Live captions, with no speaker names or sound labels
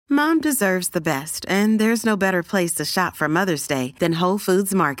Mom deserves the best, and there's no better place to shop for Mother's Day than Whole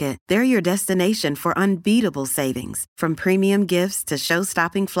Foods Market. They're your destination for unbeatable savings, from premium gifts to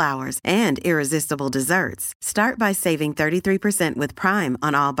show-stopping flowers and irresistible desserts. Start by saving 33% with Prime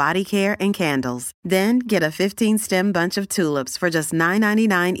on all body care and candles. Then get a 15-stem bunch of tulips for just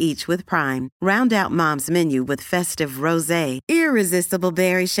 $9.99 each with Prime. Round out Mom's menu with festive rosé, irresistible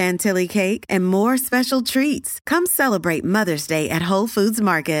berry chantilly cake, and more special treats. Come celebrate Mother's Day at Whole Foods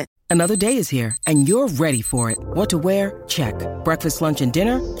Market. Another day is here, and you're ready for it. What to wear? Check. Breakfast, lunch, and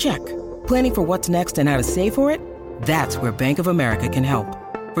dinner? Check. Planning for what's next and how to save for it? That's where Bank of America can help.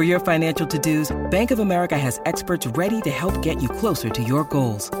 For your financial to-dos, Bank of America has experts ready to help get you closer to your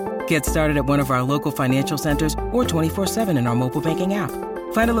goals. Get started at one of our local financial centers or 24/7 in our mobile banking app.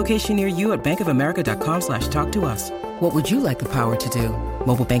 Find a location near you at bankofamerica.com/talktous. What would you like the power to do?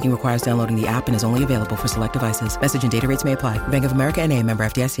 Mobile banking requires downloading the app and is only available for select devices. Message and data rates may apply. Bank of America N.A., member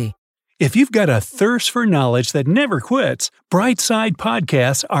FDIC. If you've got a thirst for knowledge that never quits, Brightside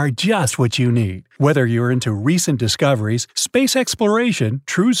Podcasts are just what you need. Whether you're into recent discoveries, space exploration,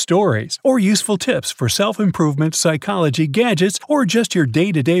 true stories, or useful tips for self-improvement, psychology, gadgets, or just your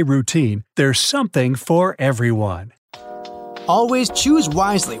day-to-day routine, there's something for everyone. Always choose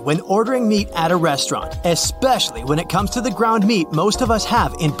wisely when ordering meat at a restaurant, especially when it comes to the ground meat most of us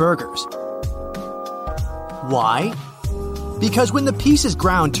have in burgers. Why? Because when the piece is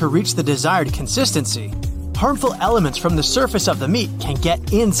ground to reach the desired consistency, harmful elements from the surface of the meat can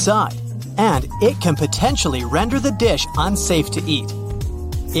get inside, and it can potentially render the dish unsafe to eat.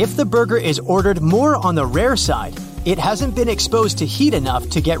 If the burger is ordered more on the rare side, it hasn't been exposed to heat enough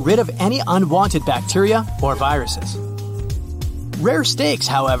to get rid of any unwanted bacteria or viruses. Rare steaks,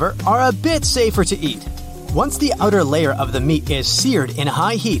 however, are a bit safer to eat. Once the outer layer of the meat is seared in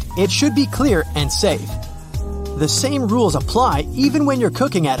high heat, it should be clear and safe. The same rules apply even when you're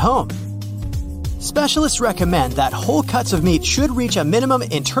cooking at home. Specialists recommend that whole cuts of meat should reach a minimum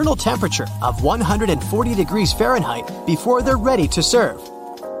internal temperature of 140 degrees Fahrenheit before they're ready to serve.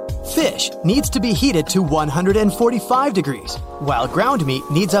 Fish needs to be heated to 145 degrees, while ground meat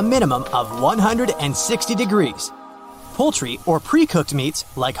needs a minimum of 160 degrees. Poultry or pre-cooked meats,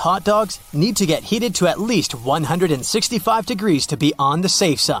 like hot dogs, need to get heated to at least 165 degrees to be on the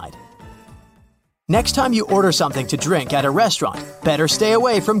safe side. Next time you order something to drink at a restaurant, better stay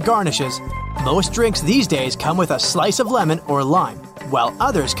away from garnishes. Most drinks these days come with a slice of lemon or lime, while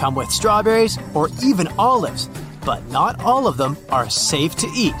others come with strawberries or even olives, but not all of them are safe to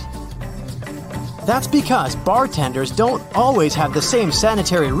eat. That's because bartenders don't always have the same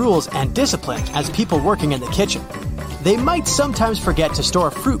sanitary rules and discipline as people working in the kitchen. They might sometimes forget to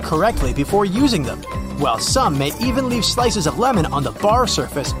store fruit correctly before using them, while some may even leave slices of lemon on the bar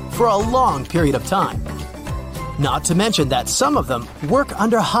surface for a long period of time. Not to mention that some of them work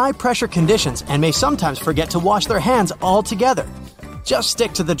under high-pressure conditions and may sometimes forget to wash their hands altogether. Just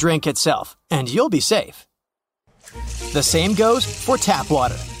stick to the drink itself, and you'll be safe. The same goes for tap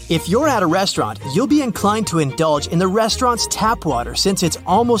water. If you're at a restaurant, you'll be inclined to indulge in the restaurant's tap water since it's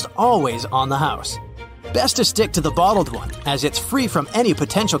almost always on the house. Best to stick to the bottled one, as it's free from any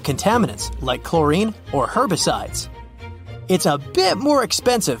potential contaminants like chlorine or herbicides. It's a bit more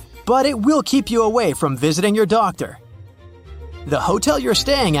expensive, but it will keep you away from visiting your doctor. The hotel you're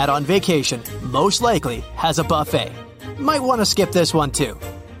staying at on vacation most likely has a buffet. Might want to skip this one too.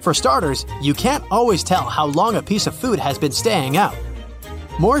 For starters, you can't always tell how long a piece of food has been staying out.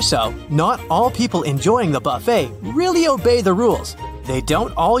 More so, not all people enjoying the buffet really obey the rules. They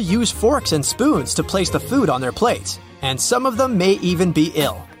don't all use forks and spoons to place the food on their plates, and some of them may even be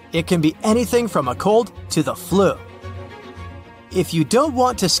ill. It can be anything from a cold to the flu. If you don't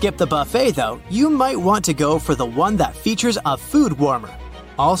want to skip the buffet though, you might want to go for the one that features a food warmer.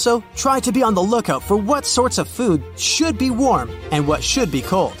 Also, try to be on the lookout for what sorts of food should be warm and what should be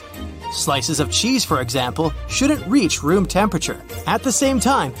cold. Slices of cheese, for example, shouldn't reach room temperature. At the same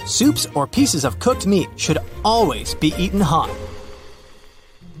time, soups or pieces of cooked meat should always be eaten hot.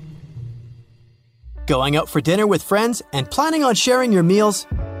 Going out for dinner with friends and planning on sharing your meals?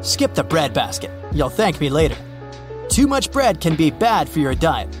 Skip the bread basket. You'll thank me later. Too much bread can be bad for your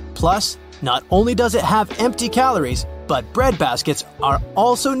diet. Plus, not only does it have empty calories, but bread baskets are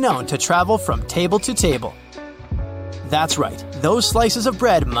also known to travel from table to table. That's right, those slices of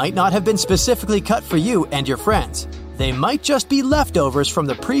bread might not have been specifically cut for you and your friends. They might just be leftovers from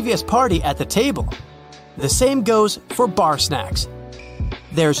the previous party at the table. The same goes for bar snacks.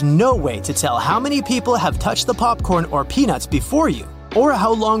 There's no way to tell how many people have touched the popcorn or peanuts before you, or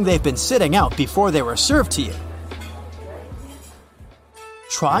how long they've been sitting out before they were served to you.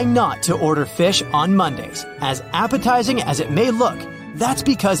 Try not to order fish on Mondays. As appetizing as it may look, That's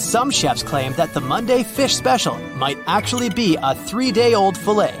because some chefs claim that the Monday fish special might actually be a 3-day-old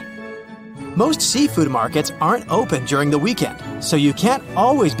fillet. Most seafood markets aren't open during the weekend, so you can't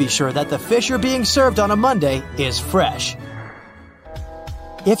always be sure that the fish you're being served on a Monday is fresh.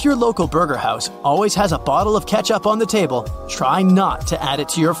 If your local burger house always has a bottle of ketchup on the table, try not to add it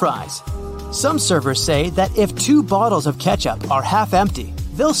to your fries. Some servers say that if 2 bottles of ketchup are half empty,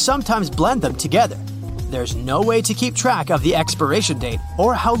 they'll sometimes blend them together. There's no way to keep track of the expiration date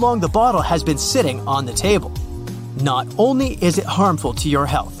or how long the bottle has been sitting on the table. Not only is it harmful to your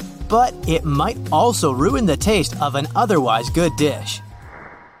health, but it might also ruin the taste of an otherwise good dish.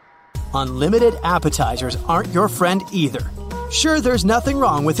 Unlimited appetizers aren't your friend either. Sure, there's nothing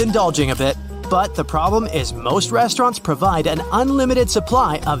wrong with indulging a bit, but the problem is most restaurants provide an unlimited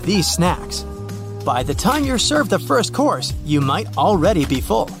supply of these snacks. By the time you're served the first course, you might already be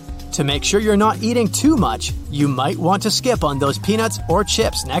full. To make sure you're not eating too much, you might want to skip on those peanuts or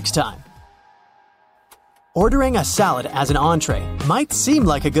chips next time. Ordering a salad as an entree might seem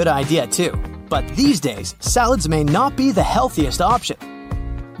like a good idea too, but these days, salads may not be the healthiest option.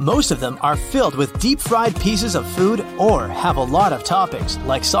 Most of them are filled with deep-fried pieces of food or have a lot of toppings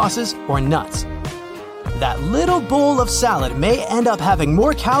like sauces or nuts. That little bowl of salad may end up having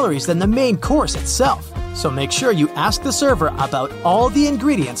more calories than the main course itself, so make sure you ask the server about all the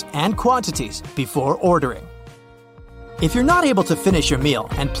ingredients and quantities before ordering. If you're not able to finish your meal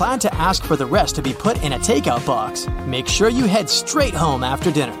and plan to ask for the rest to be put in a takeout box, make sure you head straight home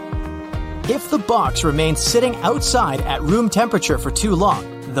after dinner. If the box remains sitting outside at room temperature for too long,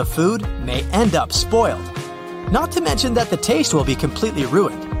 the food may end up spoiled. Not to mention that the taste will be completely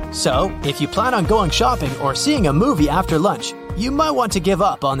ruined. So, if you plan on going shopping or seeing a movie after lunch, you might want to give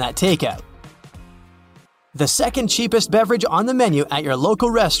up on that takeout. The second cheapest beverage on the menu at your local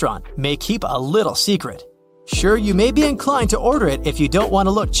restaurant may keep a little secret. Sure, you may be inclined to order it if you don't want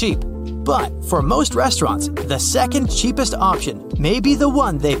to look cheap, but for most restaurants, the second cheapest option may be the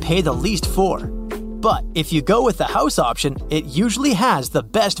one they pay the least for. But if you go with the house option, it usually has the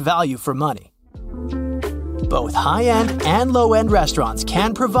best value for money. Both high-end and low-end restaurants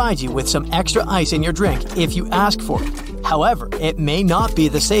can provide you with some extra ice in your drink if you ask for it. However, it may not be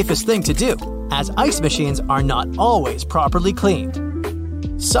the safest thing to do, as ice machines are not always properly cleaned.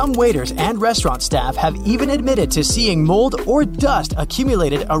 Some waiters and restaurant staff have even admitted to seeing mold or dust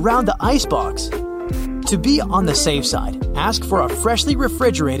accumulated around the ice box. To be on the safe side, ask for a freshly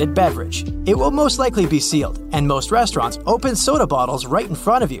refrigerated beverage. It will most likely be sealed, and most restaurants open soda bottles right in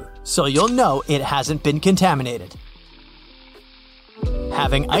front of you, so you'll know it hasn't been contaminated.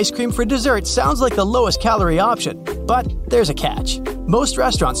 Having ice cream for dessert sounds like the lowest calorie option, but there's a catch. Most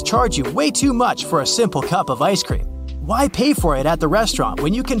restaurants charge you way too much for a simple cup of ice cream. Why pay for it at the restaurant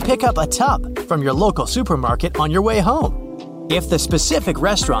when you can pick up a tub from your local supermarket on your way home? If the specific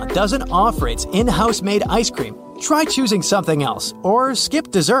restaurant doesn't offer its in-house made ice cream, try choosing something else or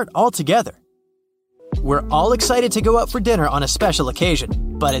skip dessert altogether. We're all excited to go out for dinner on a special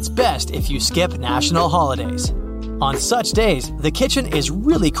occasion, but it's best if you skip national holidays. On such days, the kitchen is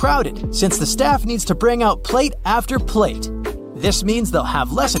really crowded since the staff needs to bring out plate after plate. This means they'll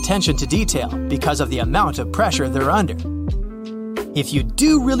have less attention to detail because of the amount of pressure they're under. If you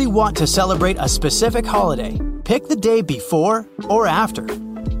do really want to celebrate a specific holiday, pick the day before or after,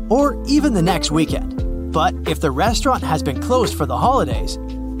 or even the next weekend. But if the restaurant has been closed for the holidays,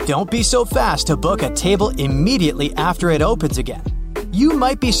 don't be so fast to book a table immediately after it opens again. You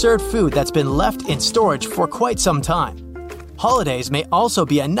might be served food that's been left in storage for quite some time. Holidays may also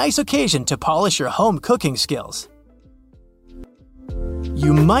be a nice occasion to polish your home cooking skills.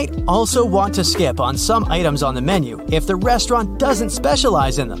 You might also want to skip on some items on the menu if the restaurant doesn't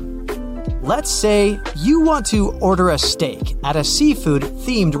specialize in them. Let's say you want to order a steak at a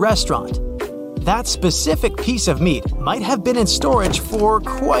seafood-themed restaurant. That specific piece of meat might have been in storage for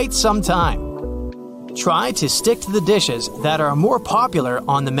quite some time. Try to stick to the dishes that are more popular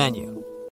on the menu.